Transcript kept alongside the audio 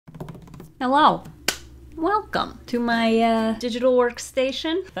Hello. Welcome to my digital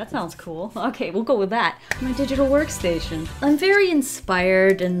workstation. That sounds cool. Okay, we'll go with that. My digital workstation. I'm very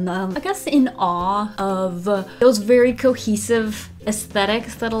inspired and I guess in awe of those very cohesive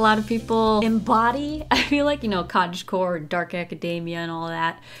aesthetics that a lot of people embody. I feel like, you know, cottagecore, dark academia and all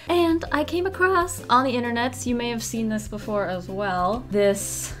that. And I came across on the internet, you may have seen this before as well,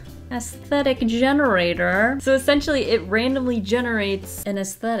 this aesthetic generator. So essentially it randomly generates an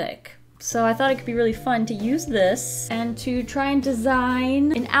aesthetic. So I thought it could be really fun to use this and to try and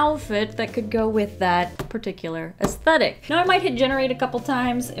design an outfit that could go with that particular aesthetic. Now I might hit generate a couple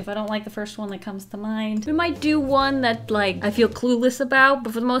times if I don't like the first one that comes to mind. We might do one that like I feel clueless about,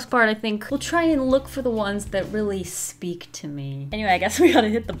 but for the most part I think we'll try and look for the ones that really speak to me. Anyway, I guess we gotta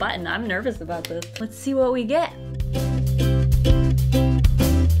hit the button. I'm nervous about this. Let's see what we get.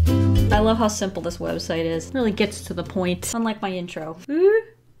 I love how simple this website is. It really gets to the point, unlike my intro. Boop.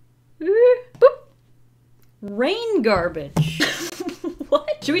 Rain garbage.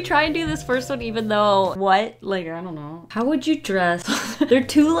 What? Should we try and do this first one even though, what? Like, I don't know. How would you dress? They're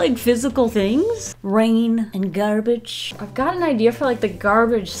two like physical things. Rain and garbage. I've got an idea for like the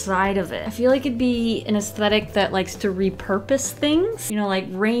garbage side of it. I feel like it'd be an aesthetic that likes to repurpose things. You know, like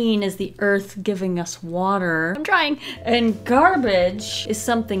rain is the earth giving us water. I'm trying. And garbage is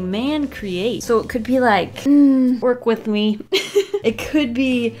something man creates. So it could be like, work with me. It could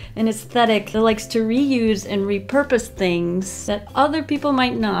be an aesthetic that likes to reuse and repurpose things that other people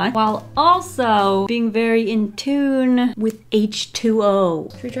might not, while also being very in tune with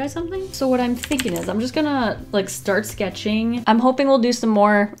H2O. Should we try something? So what I'm thinking is I'm just gonna like start sketching. I'm hoping we'll do some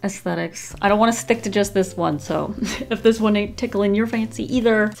more aesthetics. I don't want to stick to just this one, so if this one ain't tickling your fancy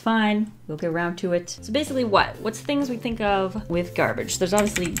either, it's fine. We'll get around to it. So basically what's things we think of with garbage? There's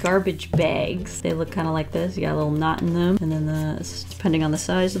obviously garbage bags. They look kind of like this. You got a little knot in them. And then depending on the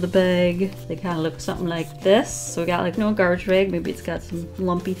size of the bag, they kind of look something like this. So we got like no garbage bag. Maybe it's got some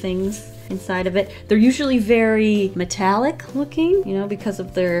lumpy things inside of it. They're usually very metallic looking, you know, because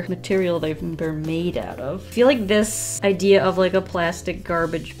of their material they're made out of. I feel like this idea of like a plastic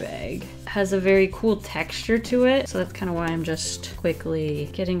garbage bag has a very cool texture to it. So that's kind of why I'm just quickly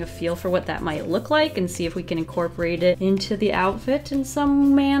getting a feel for what that might look like and see if we can incorporate it into the outfit in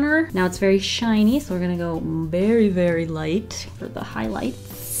some manner. Now it's very shiny, so we're gonna go very, very light for the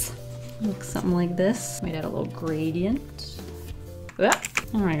highlights. Looks something like this. Might add a little gradient. There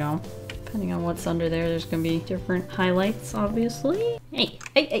we go. Depending on what's under there, there's gonna be different highlights, obviously. Hey.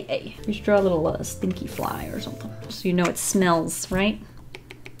 We should draw a little stinky fly or something. So you know it smells, right?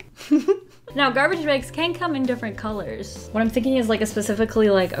 Now, garbage bags can come in different colors. What I'm thinking is like specifically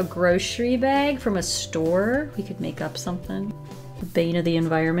like a grocery bag from a store. We could make up something. The bane of the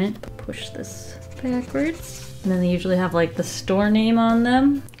environment. Push this backwards. And then they usually have like the store name on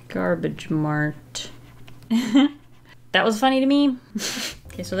them. Garbage Mart. That was funny to me.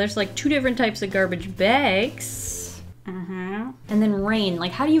 Okay, so there's like two different types of garbage bags. And then rain.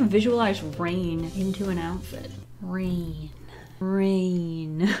 Like, how do you visualize rain into an outfit? Rain.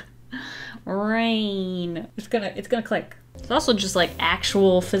 It's gonna click. It's also just like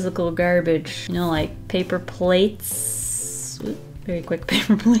actual physical garbage. You know, like paper plates. Very quick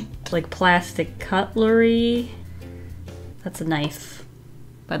paper plate. Like plastic cutlery. That's a knife,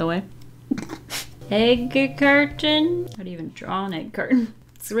 by the way. Egg carton. How do you even draw an egg carton?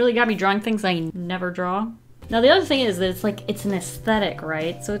 It's really got me drawing things I never draw. Now the other thing is that it's an aesthetic,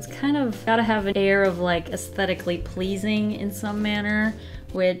 right? So it's kind of gotta have an air of like aesthetically pleasing in some manner,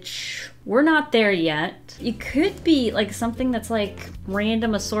 which we're not there yet. It could be like something that's like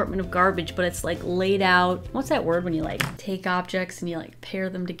random assortment of garbage, but it's like laid out. What's that word when you like take objects and you like pair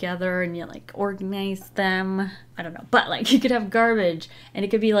them together and you like organize them? I don't know, but like you could have garbage and it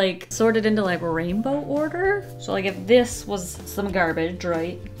could be like sorted into like rainbow order. So like if this was some garbage,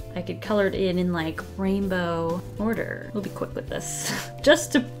 right? I could color it in like rainbow order. We'll be quick with this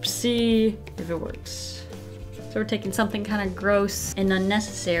just to see if it works. So we're taking something kind of gross and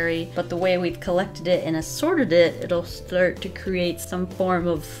unnecessary, but the way we've collected it and assorted it, it'll start to create some form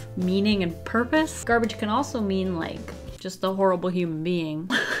of meaning and purpose. Garbage can also mean like just a horrible human being.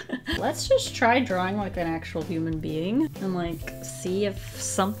 Let's just try drawing like an actual human being and like see if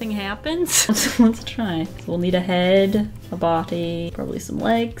something happens. Let's try. So we'll need a head, a body, probably some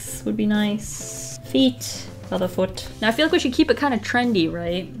legs would be nice. Feet. Other foot. Now I feel like we should keep it kind of trendy,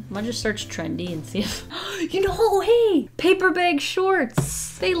 right? I'll just search trendy and see if, you know, hey, paper bag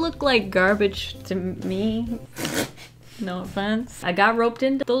shorts. They look like garbage to me. No offense. I got roped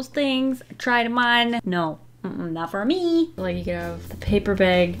into those things. I tried them on. No, not for me. Like you could have the paper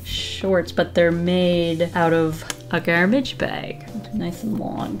bag shorts, but they're made out of a garbage bag. Nice and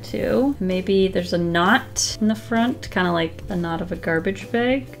long too. Maybe there's a knot in the front, kind of like a knot of a garbage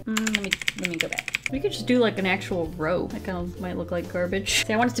bag. Let me go back. We could just do like an actual row. That kind of might look like garbage.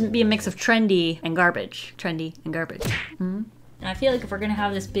 See, I want it to be a mix of trendy and garbage. Trendy and garbage. And I feel like if we're gonna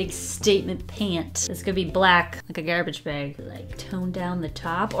have this big statement pant, it's gonna be black, like a garbage bag. Like tone down the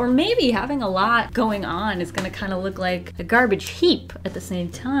top. Or maybe having a lot going on is gonna kind of look like a garbage heap at the same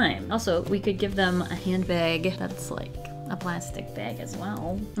time. Also, we could give them a handbag that's like a plastic bag as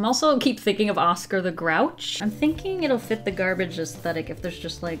well. I'm also keep thinking of Oscar the Grouch. I'm thinking it'll fit the garbage aesthetic if there's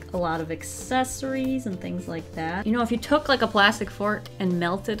just like a lot of accessories and things like that. You know, if you took like a plastic fork and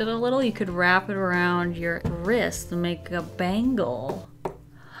melted it a little, you could wrap it around your wrist and make a bangle.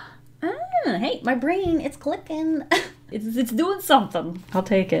 Hey, my brain, it's clicking. It's doing something. I'll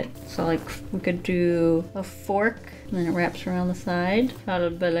take it. So like we could do a fork and then it wraps around the side,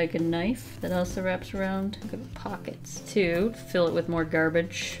 followed by like a knife that also wraps around. Good pockets too, fill it with more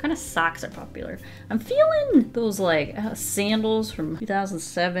garbage. What kind of socks are popular? I'm feeling those like sandals from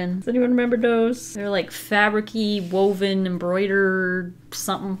 2007. Does anyone remember those? They're like fabric-y, woven, embroidered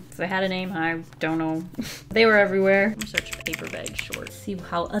something. If they had a name, I don't know. They were everywhere. I'm searching paper bag shorts. See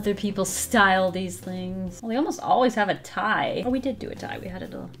how other people style these things. Well, they almost always have a tie. Oh, we did do a tie. We had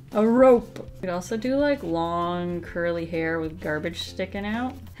a rope. We could also do like long curly hair with garbage sticking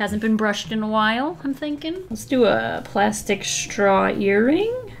out. Hasn't been brushed in a while, I'm thinking. Let's do a plastic straw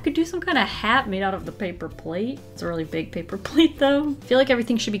earring. Could do some kind of hat made out of the paper plate. It's a really big paper plate though. I feel like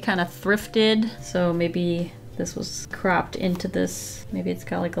everything should be kind of thrifted. So maybe this was cropped into this. Maybe it's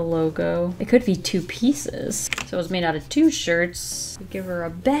got like a logo. It could be 2 pieces. So it was made out of 2 shirts. We'd give her a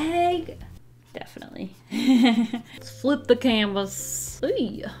bag. Definitely. Let's flip the canvas.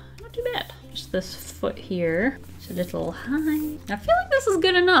 Ooh, not too bad. Just this foot here. It's a little high. I feel like this is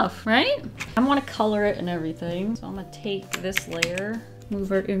good enough, right? I want to color it and everything. So I'm gonna take this layer, move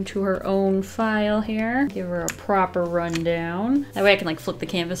her into her own file here, give her a proper rundown. That way I can like flip the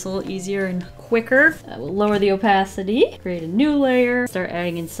canvas a little easier and quicker. That will lower the opacity. Create a new layer, start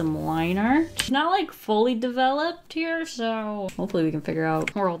adding in some line art. It's not like fully developed here, so hopefully we can figure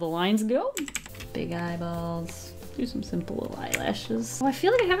out where all the lines go. Big eyeballs. Do some simple little eyelashes. Oh, I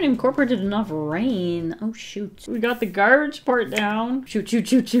feel like I haven't incorporated enough rain. Oh shoot. We got the garbage part down. Shoot, shoot,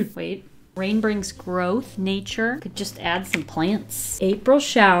 shoot, shoot. Wait. Rain brings growth, nature. Could just add some plants. April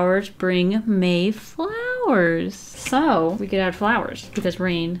showers bring May flowers. So we could add flowers because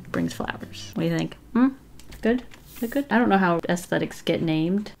rain brings flowers. What do you think? Good? Is that good? I don't know how aesthetics get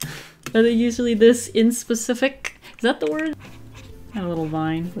named. Are they usually this inspecific? Is that the word? A little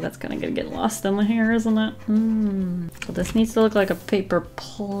vine, but that's kind of gonna get lost in the hair, isn't it? So this needs to look like a paper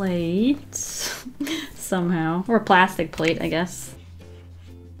plate somehow, or a plastic plate, I guess.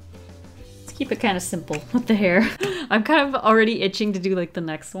 Let's keep it kind of simple with the hair. I'm kind of already itching to do like the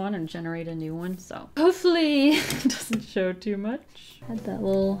next one and generate a new one, so hopefully it doesn't show too much. Add that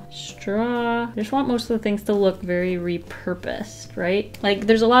little straw. I just want most of the things to look very repurposed, right? Like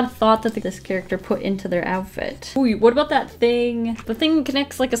there's a lot of thought that this character put into their outfit. Ooh, what about that thing? The thing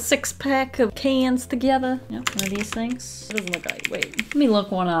connects like a 6-pack of cans together. Yep, one of these things. It doesn't look like, wait, let me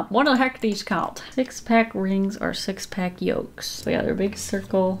look one up. What the heck are these called? 6-pack rings or 6-pack yolks. So yeah, they're a big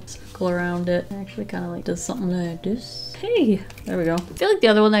circle around it. It actually kind of like does something like this. Hey, there we go. I feel like the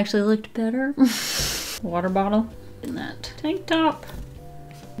other one actually looked better. Water bottle. In that tank top.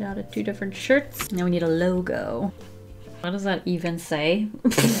 Out of 2 different shirts. Now we need a logo. What does that even say?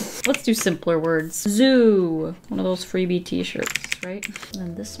 Let's do simpler words. Zoo. One of those freebie t-shirts, right? And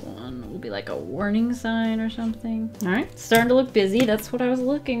then this one will be like a warning sign or something. All right, starting to look busy. That's what I was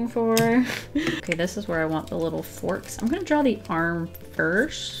looking for. Okay, this is where I want the little forks. I'm gonna draw the arm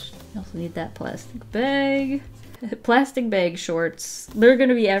first. I also need that plastic bag. Plastic bag shorts. They're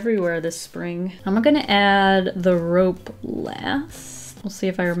gonna be everywhere this spring. I'm gonna add the rope last. We'll see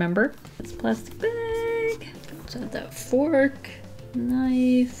if I remember. It's plastic bag. Let's add that fork,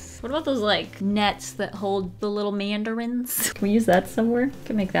 knife. What about those like nets that hold the little mandarins? Can we use that somewhere?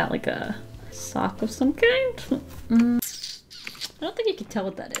 Can make that like a sock of some kind. I don't think you can tell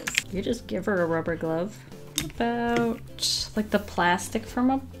what that is. You just give her a rubber glove. About like the plastic from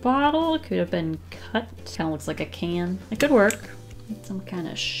a bottle. It could have been cut. Kind of looks like a can. It could work. Some kind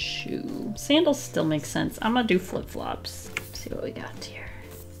of shoe. Sandals still make sense. I'm gonna do flip-flops. See what we got here.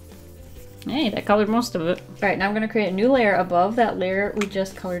 Hey, that colored most of it. All right, now I'm gonna create a new layer above that layer we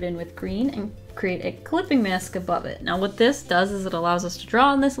just colored in with green and create a clipping mask above it. Now what this does is it allows us to draw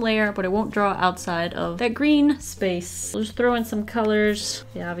on this layer, but it won't draw outside of that green space. We'll just throw in some colors.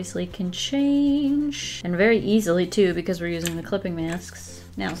 They obviously can change, and very easily too, because we're using the clipping masks.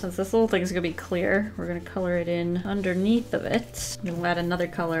 Now, since this little thing is gonna be clear, we're gonna color it in underneath of it. We'll add another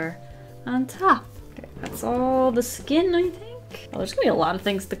color on top. Okay, that's all the skin, I think. Oh, there's gonna be a lot of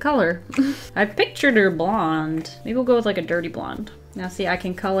things to color. I pictured her blonde. Maybe we'll go with like a dirty blonde. Now see, I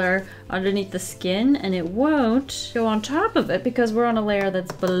can color underneath the skin and it won't go on top of it because we're on a layer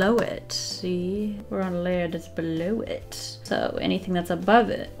that's below it. See? We're on a layer that's below it. So anything that's above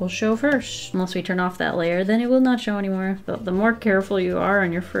it will show first. Unless we turn off that layer, then it will not show anymore. So the more careful you are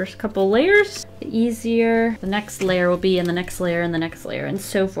on your first couple layers, the easier the next layer will be, and the next layer and the next layer and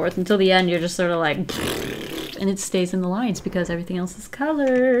so forth. Until the end, you're just sort of like... and it stays in the lines because everything else is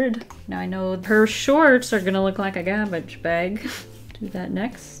colored. Now I know her shorts are gonna look like a garbage bag. Do that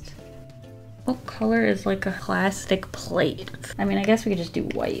next. What color is like a plastic plate? I mean, I guess we could just do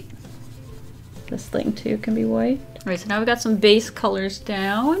white. This thing too can be white. All right, so now we've got some base colors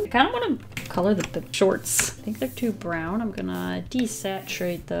down. I kind of want to color the shorts. I think they're too brown. I'm gonna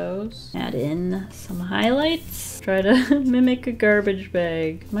desaturate those. Add in some highlights. Try to mimic a garbage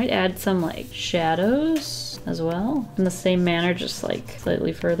bag. Might add some like shadows as well. In the same manner, just like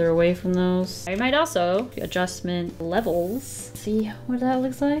slightly further away from those. I might also adjustment levels. See what that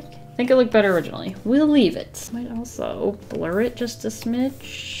looks like? I think it looked better originally. We'll leave it. Might also blur it just a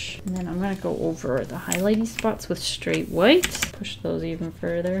smidge. And then I'm gonna go over the highlighty spots with straight white. Push those even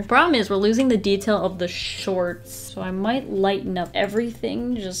further. Problem is we're losing the detail of the shorts. So I might lighten up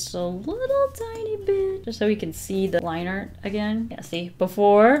everything just a little tiny bit. Just so we can see the line art again. Yeah, see,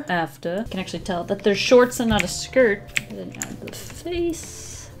 before, after. You can actually tell that they're shorts and not a skirt. And then add the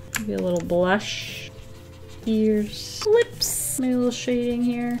face. Maybe a little blush. Ears. Lips. Maybe a little shading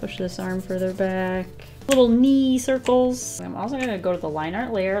here. Push this arm further back. Little knee circles. I'm also gonna go to the line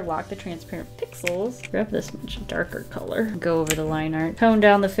art layer, lock the transparent pixels, grab this much darker color, go over the line art, tone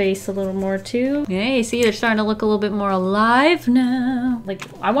down the face a little more too. Hey, see, they're starting to look a little bit more alive now. Like,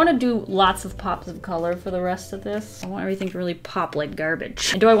 I want to do lots of pops of color for the rest of this. I want everything to really pop like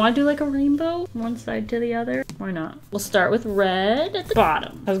garbage. And do I want to do like a rainbow from one side to the other? Why not? We'll start with red at the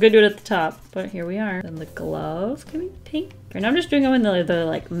bottom. I was gonna do it at the top, but here we are. Then the glove can be pink. And I'm just doing them in the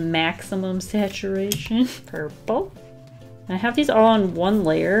like maximum saturation. Purple. And I have these all on one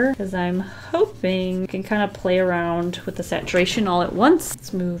layer because I'm hoping I can kind of play around with the saturation all at once.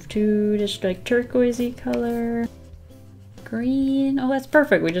 Let's move to just like turquoisey color. Green. Oh, that's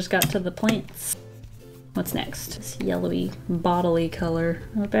perfect. We just got to the plants. What's next? This yellowy, bottly color.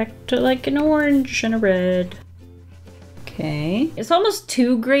 We're back to like an orange and a red. Okay. It's almost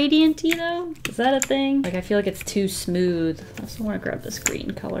too gradienty though. Is that a thing? Like I feel like it's too smooth. I also want to grab this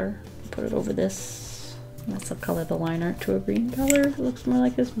green color. Put it over this. Let's color the line art to a green color. It looks more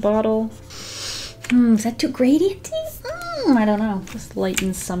like this bottle. Is that too gradienty? I don't know. Just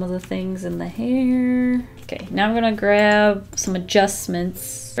lighten some of the things in the hair. Okay, now I'm gonna grab some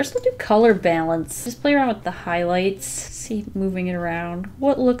adjustments. First we'll do color balance. Just play around with the highlights. See, moving it around.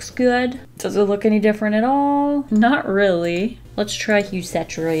 What looks good? Does it look any different at all? Not really. Let's try hue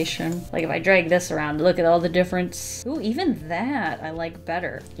saturation. Like if I drag this around, look at all the difference. Ooh, even that I like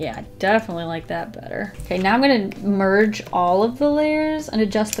better. Yeah, I definitely like that better. Okay, now I'm gonna merge all of the layers and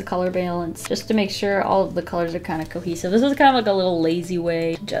adjust the color balance just to make sure all of the colors are kind of cohesive. This is kind of like a little lazy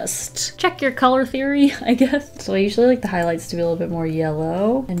way to just check your color theory, I guess. So I usually like the highlights to be a little bit more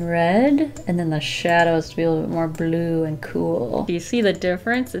yellow and red, and then the shadows to be a little bit more blue and cool. Do you see the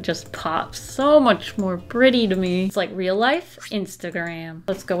difference? It just pops so much more pretty to me. It's like real life. Instagram.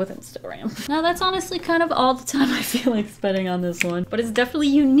 Let's go with Instagram. Now that's honestly kind of all the time I feel like spending on this one, but it's definitely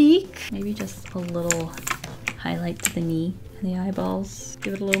unique. Maybe just a little highlight to the knee and the eyeballs.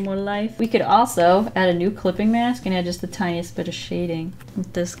 Give it a little more life. We could also add a new clipping mask and add just the tiniest bit of shading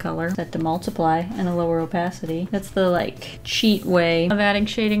with this color. Set to multiply and a lower opacity. That's the like cheat way of adding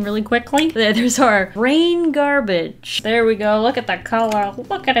shading really quickly. There's our rain garbage. There we go. Look at the color.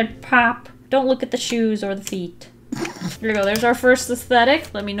 Look at it pop. Don't look at the shoes or the feet. Here we go, there's our first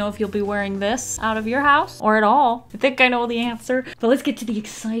aesthetic. Let me know if you'll be wearing this out of your house or at all. I think I know the answer, but let's get to the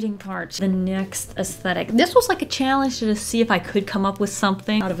exciting part. The next aesthetic. This was like a challenge to just see if I could come up with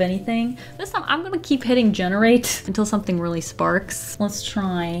something out of anything. This time I'm gonna keep hitting generate until something really sparks. Let's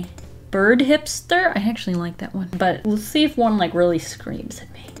try bird hipster. I actually like that one, but let's see if one like really screams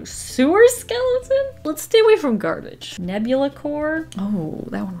at me. Sewer skeleton? Let's stay away from garbage. Nebula core. Oh,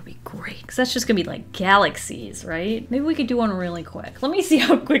 that one would be great. Because that's just gonna be like galaxies, right? Maybe we could do one really quick. Let me see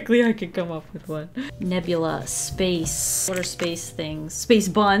how quickly I can come up with one. Nebula, space. What are space things? Space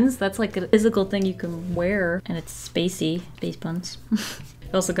buns. That's like a physical thing you can wear and it's spacey. Space buns.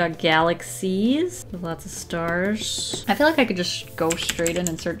 We also got galaxies with lots of stars. I feel like I could just go straight in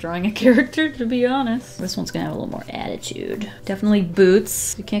and start drawing a character, to be honest. This one's gonna have a little more attitude. Definitely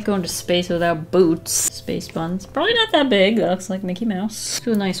boots. You can't go into space without boots. Space buns. Probably not that big. That looks like Mickey Mouse.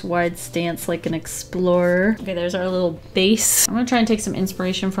 Do a nice wide stance like an explorer. Okay, there's our little base. I'm gonna try and take some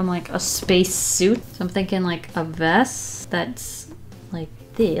inspiration from like a space suit. So I'm thinking like a vest that's like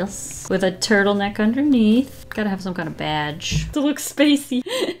this with a turtleneck underneath. Gotta have some kind of badge to look spacey.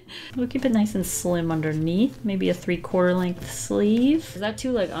 We'll keep it nice and slim underneath. Maybe a 3/4 length sleeve. Is that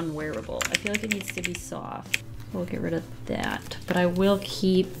too like unwearable? I feel like it needs to be soft. We'll get rid of that, but I will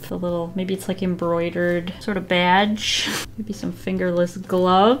keep the little, maybe it's like embroidered sort of badge. Maybe some fingerless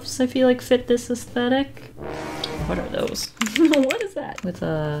gloves I feel like fit this aesthetic. What are those? What is that? With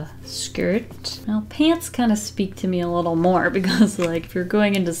a skirt. Now pants kind of speak to me a little more because like if you're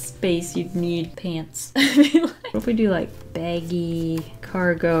going into space you'd need pants. What if we do like baggy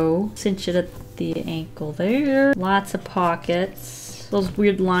cargo, cinch it at the ankle there. Lots of pockets. Those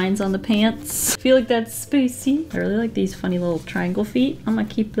weird lines on the pants. I feel like that's spacey. I really like these funny little triangle feet. I'm gonna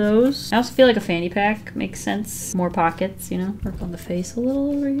keep those. I also feel like a fanny pack makes sense. More pockets, you know? Work on the face a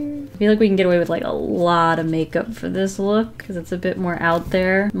little over here. I feel like we can get away with like a lot of makeup for this look because it's a bit more out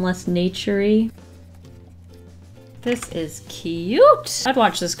there and less naturey. This is cute. I'd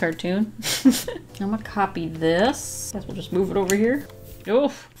watch this cartoon. I'm gonna copy this. Guess we'll just move it over here. Oh,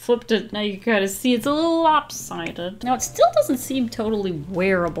 flipped it. Now you can kind of see it's a little lopsided. Now it still doesn't seem totally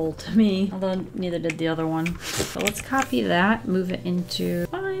wearable to me, although neither did the other one. So let's copy that, move it into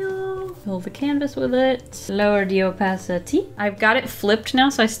file, fill the canvas with it, lower the opacity. I've got it flipped now,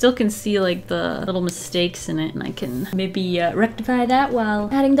 so I still can see like the little mistakes in it, and I can maybe rectify that while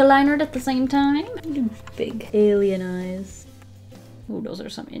adding the liner at the same time. Big alien eyes. Oh, those are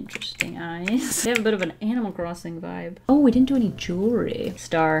some interesting eyes. They have a bit of an Animal Crossing vibe. Oh, we didn't do any jewelry.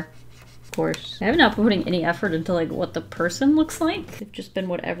 Star, of course. I have not been putting any effort into like what the person looks like. It's just been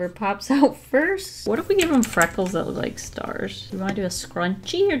whatever pops out first. What if we give them freckles that look like stars? Do you want to do a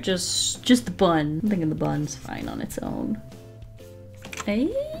scrunchie or just the bun? I'm thinking the bun's fine on its own.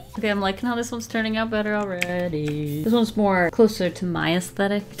 Hey. Okay, I'm liking how this one's turning out better already. This one's more closer to my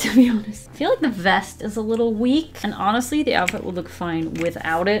aesthetic, to be honest. I feel like the vest is a little weak, and honestly, the outfit would look fine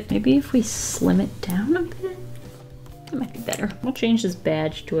without it. Maybe if we slim it down a bit, that might be better. We'll change this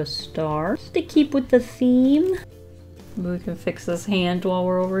badge to a star just to keep with the theme. Maybe we can fix this hand while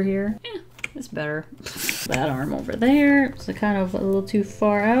we're over here. Yeah, it's better. That arm over there. So kind of a little too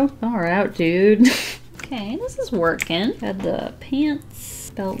far out. Far out, dude. Okay, this is working. Got the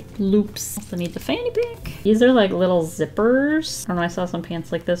pants, belt loops. Also need the fanny pack. These are like little zippers. I don't know, I saw some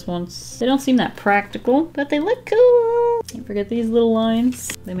pants like this once. They don't seem that practical, but they look cool. Can't forget these little lines.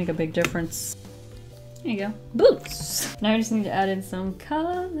 They make a big difference. There you go. Boots. Now I just need to add in some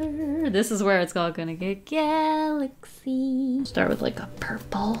color. This is where it's all gonna get galaxy. Start with like a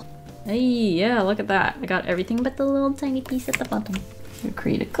purple. Hey, yeah, look at that. I got everything but the little tiny piece at the bottom. We'll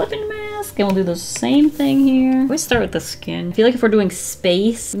create a clipping mask, and we'll do the same thing here. We start with the skin. I feel like if we're doing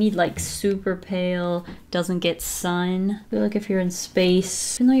space, we need like super pale, doesn't get sun. I feel like if you're in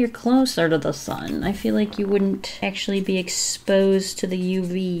space, even though you're closer to the sun, I feel like you wouldn't actually be exposed to the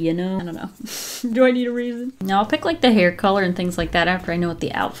UV, you know? I don't know. Do I need a reason? Now I'll pick like the hair color and things like that after I know what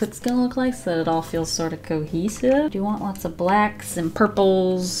the outfit's gonna look like so that it all feels sort of cohesive. Do you want lots of blacks and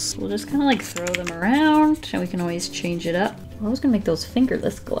purples? We'll just kind of like throw them around, and we can always change it up. I was gonna make those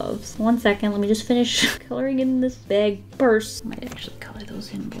fingerless gloves. 1 second, let me just finish coloring in this bag purse. I might actually color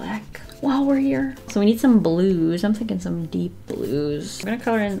those in black while we're here. So we need some blues. I'm thinking some deep blues. I'm gonna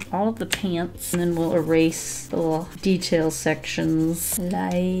color in all of the pants, and then we'll erase the little detail sections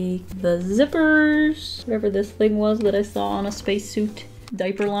like the zippers, whatever this thing was that I saw on a spacesuit.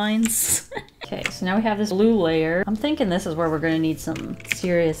 Diaper lines. Okay, so now we have this blue layer. I'm thinking this is where we're gonna need some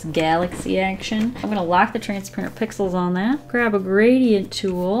serious galaxy action. I'm gonna lock the transparent pixels on that. Grab a gradient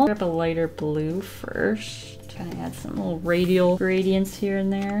tool. Grab a lighter blue first. Trying to add some little radial gradients here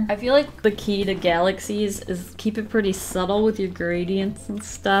and there. I feel like the key to galaxies is keep it pretty subtle with your gradients and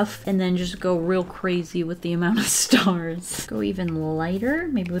stuff, and then just go real crazy with the amount of stars. Go even lighter,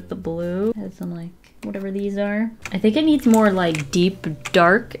 maybe with the blue. Add some like whatever these are. I think it needs more like deep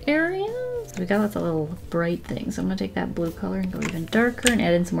dark areas. We got lots of little bright things. I'm gonna take that blue color and go even darker and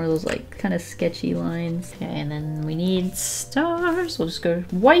add in some more of those like kind of sketchy lines. Okay, and then we need stars. We'll just go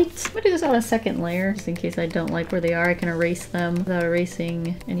white. I'm gonna do this on a second layer just in case I don't like where they are. I can erase them without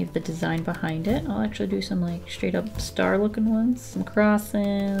erasing any of the design behind it. I'll actually do some like straight up star looking ones. Some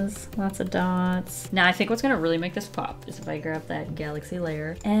crosses, lots of dots. Now I think what's gonna really make this pop is if I grab that galaxy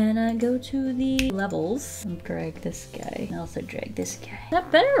layer and go to the levels and drag this guy. And also drag this guy. Is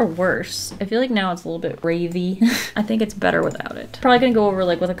that better or worse? I feel like now it's a little bit wavy. I think it's better without it. Probably gonna go over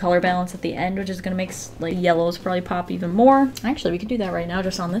like with a color balance at the end, which is gonna make like yellows probably pop even more. Actually, we could do that right now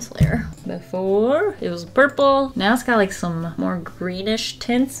just on this layer. Before it was purple. Now it's got like some more greenish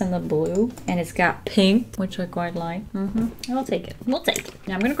tints in the blue. And it's got pink, which I quite like. I'll take it. We'll take it.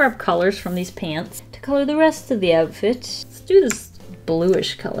 Now I'm gonna grab colors from these pants to color the rest of the outfit. Let's do this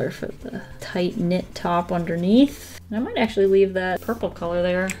bluish color for the tight knit top underneath. And I might actually leave that purple color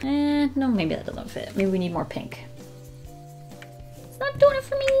there. No, maybe that doesn't fit. Maybe we need more pink. It's not doing it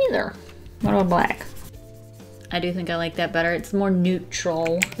for me either. What about black? I do think I like that better. It's more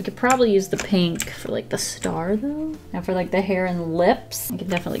neutral. We could probably use the pink for like the star though. Now for like the hair and lips, I could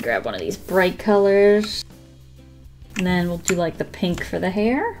definitely grab one of these bright colors. And then we'll do like the pink for the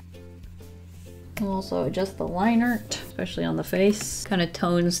hair. We'll also adjust the line art, especially on the face. Kind of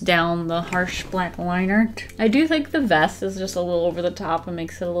tones down the harsh black line art. I do think the vest is just a little over the top and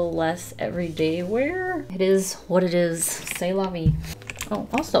makes it a little less everyday wear. It is what it is. C'est la vie. Oh,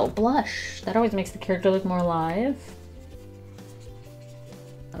 also blush. That always makes the character look more alive.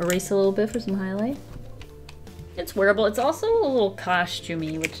 Erase a little bit for some highlight. It's wearable. It's also a little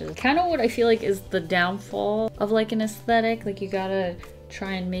costumey, which is kind of what I feel like is the downfall of like an aesthetic. Like you gotta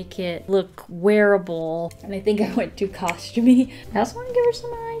try and make it look wearable. And I think I went too costumey. I also want to give her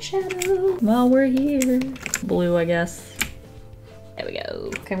some eyeshadow while we're here. Blue, I guess. There we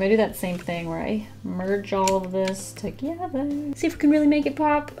go. Okay, I'm gonna do that same thing where I merge all of this together. See if we can really make it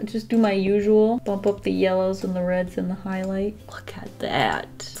pop. Just do my usual. Bump up the yellows and the reds and the highlight. Look at that.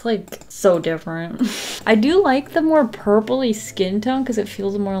 It's like so different. I do like the more purpley skin tone because it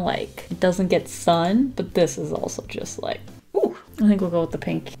feels more like it doesn't get sun, but this is also just like, ooh. I think we'll go with the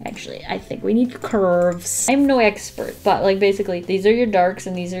pink. Actually, I think we need curves. I'm no expert, but like basically these are your darks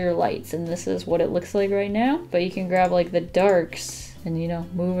and these are your lights and this is what it looks like right now. But you can grab like the darks and you know,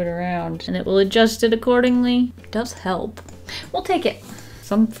 move it around and it will adjust it accordingly. It does help. We'll take it.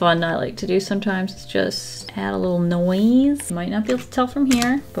 Some fun I like to do sometimes is just add a little noise. You might not be able to tell from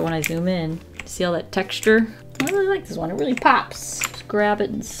here, but when I zoom in, see all that texture? I really like this one. It really pops. Just grab it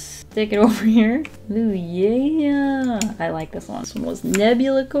and stick it over here. Ooh, yeah. I like this one. This one was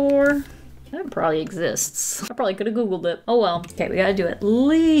Nebula Core. That probably exists. I probably could have Googled it. Oh well. Okay, we gotta do at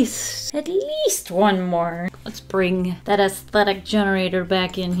least one more. Let's bring that aesthetic generator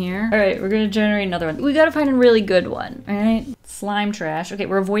back in here. All right, we're gonna generate another one. We gotta find a really good one, all right? Slime trash. Okay,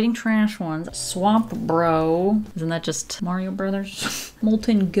 we're avoiding trash ones. Swamp Bro. Isn't that just Mario Brothers?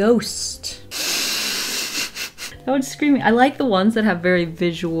 Molten Ghost. That would scream me. I like the ones that have very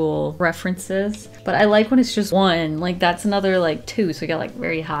visual references, but I like when it's just one. Like that's another like two. So we got like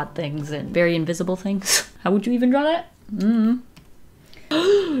very hot things and very invisible things. How would you even draw that?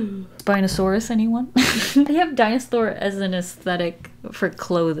 Spinosaurus, anyone? I have dinosaur as an aesthetic for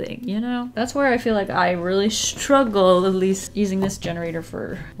clothing, you know? That's where I feel like I really struggle, at least using this generator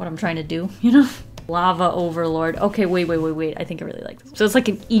for what I'm trying to do, you know? Lava Overlord. Okay, wait. I think I really like this. So it's like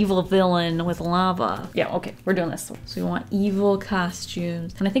an evil villain with lava. Yeah, okay, we're doing this. So we want evil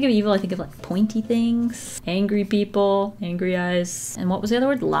costumes. When I think of evil, I think of like pointy things, angry people, angry eyes. And what was the other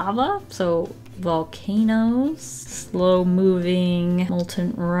word? Lava? So volcanoes, slow moving,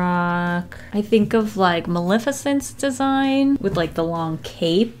 molten rock. I think of like Maleficent's design with like the long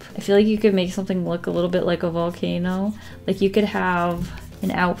cape. I feel like you could make something look a little bit like a volcano. Like you could have an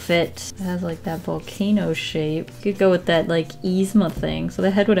outfit that has like that volcano shape. You could go with that like Yzma thing. So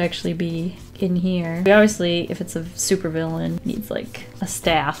the head would actually be in here. Obviously, if it's a supervillain, needs like a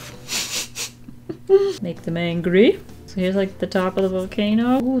staff. Make them angry. So here's like the top of the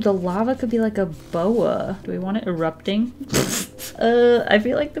volcano. Ooh, the lava could be like a boa. Do we want it erupting? I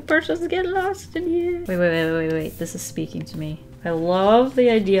feel like the person's getting lost in here. Wait. This is speaking to me. I love the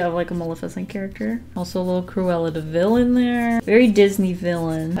idea of like a Maleficent character. Also a little Cruella de Vil in there. Very Disney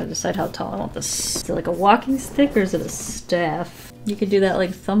villain. I decide how tall I want this. Is it like a walking stick or is it a staff? You could do that like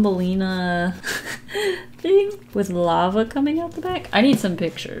Thumbelina thing with lava coming out the back. I need some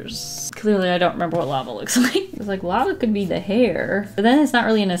pictures. Clearly I don't remember what lava looks like. It's like lava could be the hair, but then it's not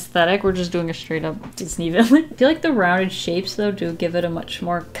really an aesthetic. We're just doing a straight up Disney villain. I feel like the rounded shapes though do give it a much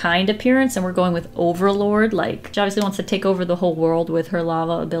more kind appearance, and we're going with Overlord. Like, she obviously wants to take over the whole world with her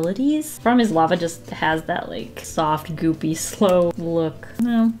lava abilities. The problem is lava just has that like soft, goopy, slow look.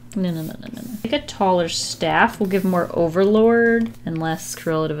 No. Like a taller staff will give more Overlord and less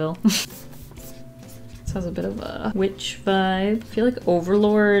Cruella de Vil. This has a bit of a witch vibe. I feel like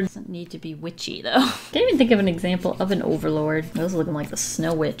Overlord doesn't need to be witchy though. Can't even think of an example of an Overlord. This is looking like the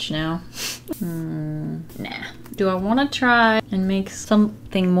Snow Witch now. Nah. Do I want to try and make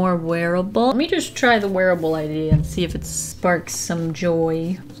something more wearable? Let me just try the wearable idea and see if it sparks some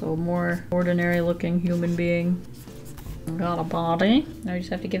joy. So a more ordinary looking human being. Got a body. Now I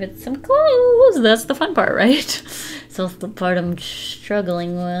just have to give it some clothes. That's the fun part, right? So it's the part I'm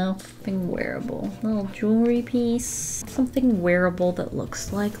struggling with. Something wearable. A little jewelry piece. Something wearable that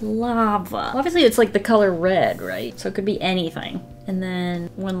looks like lava. Obviously it's like the color red, right? So it could be anything. And then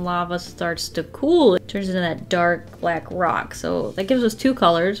when lava starts to cool, it turns into that dark black rock. So that gives us two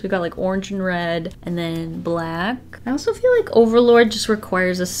colors. We got like orange and red, and then black. I also feel like Overlord just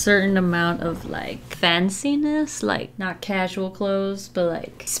requires a certain amount of like fanciness, like not casual clothes, but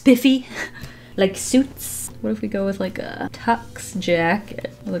like spiffy, like suits. What if we go with like a tux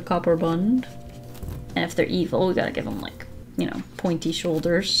jacket with a copper bund? And if they're evil, we gotta give them like, you know, pointy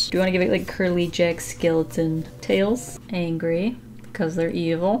shoulders. Do you want to give it like curly jack skeleton tails? Angry because they're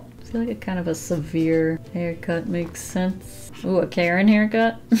evil. I feel like a kind of a severe haircut makes sense. Ooh, a Karen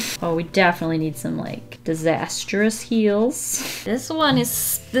haircut. Oh, we definitely need some like disastrous heels. This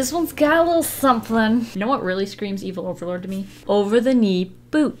one's got a little something. You know what really screams evil Overlord to me? Over the knee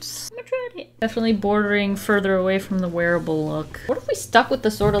boots. I'm gonna try it. Definitely bordering further away from the wearable look. What if we stuck with the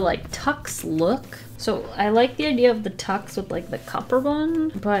sort of like tux look? So I like the idea of the tux with like the copper bun,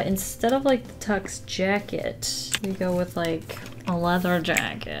 but instead of like the tux jacket, we go with like a leather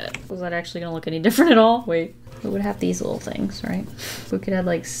jacket. Was that actually gonna look any different at all? Wait. We would have these little things, right? We could have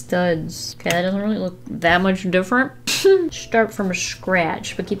like studs. Okay, that doesn't really look that much different. Start from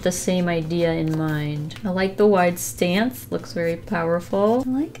scratch, but keep the same idea in mind. I like the wide stance, looks very powerful. I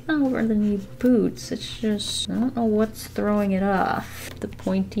like the over the knee boots. It's just, I don't know what's throwing it off. The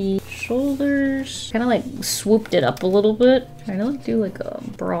pointy shoulders. Kind of like swooped it up a little bit. Trying to like do like a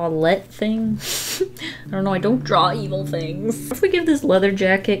bralette thing. I don't know, I don't draw evil things. What if we give this leather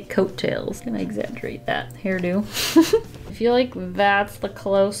jacket coattails? Can I exaggerate that hairdo? I feel like that's the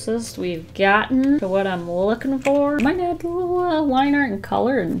closest we've gotten to what I'm looking for. Might add a little line art and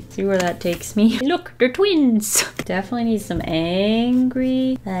color and see where that takes me. Look, they're twins! Definitely need some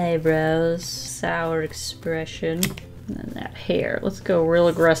angry eyebrows, sour expression. And then that hair. Let's go real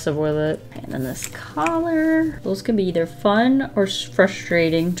aggressive with it. And then this collar. Those can be either fun or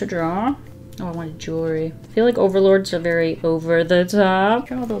frustrating to draw. Oh, I wanted jewelry. I feel like Overlords are very over the top.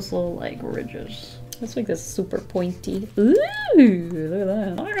 Look at all those little like ridges. Let's make this super pointy. Ooh, look at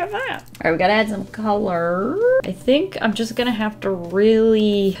that. Look at that. All right, we gotta add some color. I think I'm just gonna have to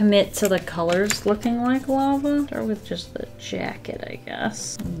really commit to the colors looking like lava. Start with just the jacket, I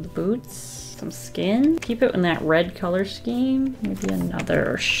guess. And the boots. Some skin. Keep it in that red color scheme. Maybe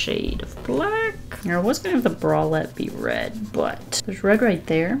another shade of black. I was gonna have the bralette be red, but there's red right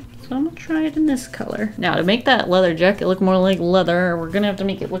there. So I'm gonna try it in this color. Now to make that leather jacket look more like leather, we're gonna have to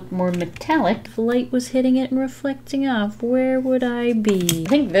make it look more metallic. If light was hitting it and reflecting off, where would I be? I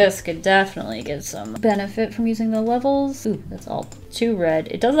think this could definitely get some benefit from using the levels. Ooh, that's all too red.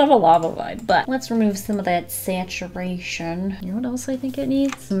 It does have a lava vibe, but let's remove some of that saturation. You know what else I think it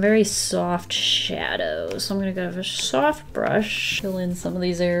needs? Some very soft shadows. So I'm gonna go with a soft brush, fill in some of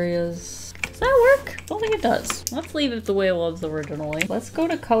these areas. Does that work? I don't think it does. Let's leave it the way it was originally. Let's go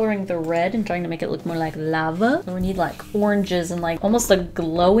to coloring the red and trying to make it look more like lava. So we need like oranges and like almost a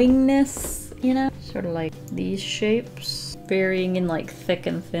glowingness, you know? Sort of like these shapes, varying in like thick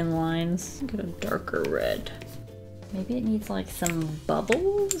and thin lines. Get a darker red. Maybe it needs like some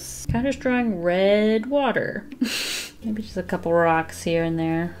bubbles? Kind of just drawing red water. Maybe just a couple rocks here and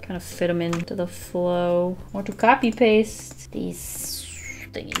there. Kind of fit them into the flow. Or to copy paste these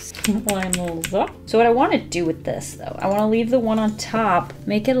thingies. Line those up. So what I want to do with this though, I want to leave the one on top,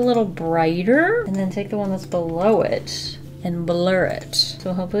 make it a little brighter, and then take the one that's below it and blur it.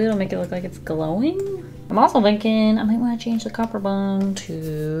 So hopefully it'll make it look like it's glowing. I'm also thinking I might want to change the copper bond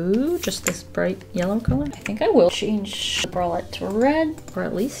to just this bright yellow color. I think I will change the bralette to red, or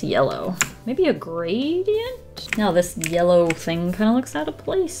at least yellow. Maybe a gradient? Now this yellow thing kind of looks out of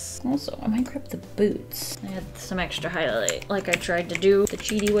place. Also, I might grab the boots. I had some extra highlight like I tried to do the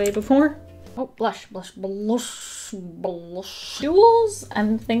cheaty way before. Oh, blush, blush, blush, blush. Jewels,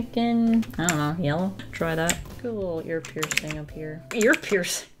 I'm thinking, I don't know, yellow. Try that. Get a little ear piercing up here. Ear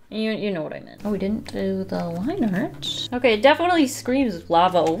piercing. You know what I meant. Oh, we didn't do the line art. Okay, it definitely screams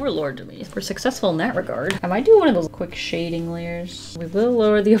Lava Overlord to me. We're successful in that regard. I might do one of those quick shading layers. We will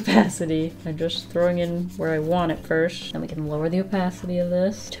lower the opacity by just throwing in where I want it first. Then we can lower the opacity of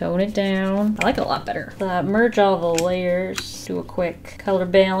this. Tone it down. I like it a lot better. Merge all the layers. Do a quick color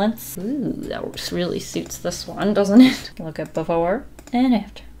balance. Ooh, that really suits this one, doesn't it? Look at before and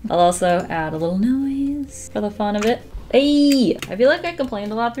after. I'll also add a little noise for the fun of it. Hey! I feel like I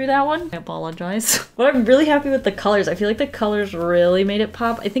complained a lot through that one. I apologize. But I'm really happy with the colors. I feel like the colors really made it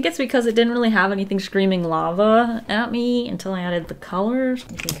pop. I think it's because it didn't really have anything screaming lava at me until I added the colors.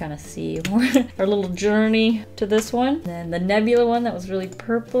 You can kind of see more our little journey to this one. And then the nebula one that was really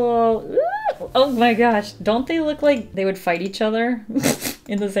purple. Ooh! Oh my gosh. Don't they look like they would fight each other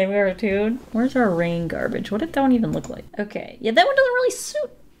in the same cartoon? Where's our rain garbage? What did that one even look like? Okay. Yeah, that one doesn't really suit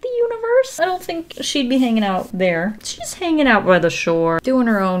the universe. I don't think she'd be hanging out there. She's hanging out by the shore, doing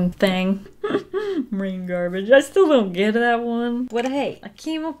her own thing. Rain garbage. I still don't get that one. But hey, I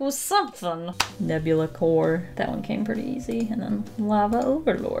came up with something. Nebula core. That one came pretty easy. And then Lava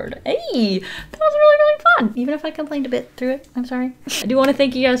Overlord. Hey, that was really, really fun. Even if I complained a bit through it, I'm sorry. I do want to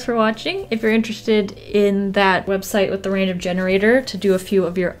thank you guys for watching. If you're interested in that website with the random generator to do a few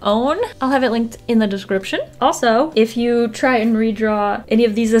of your own, I'll have it linked in the description. Also, if you try and redraw any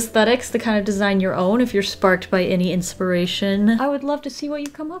of these aesthetics to kind of design your own, if you're sparked by any inspiration, I would love to see what you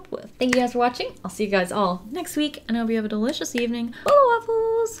come up with. Thank you guys for watching. I'll see you guys all next week, and I hope you have a delicious evening. Follow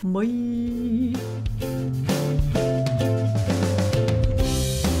waffles! Bye!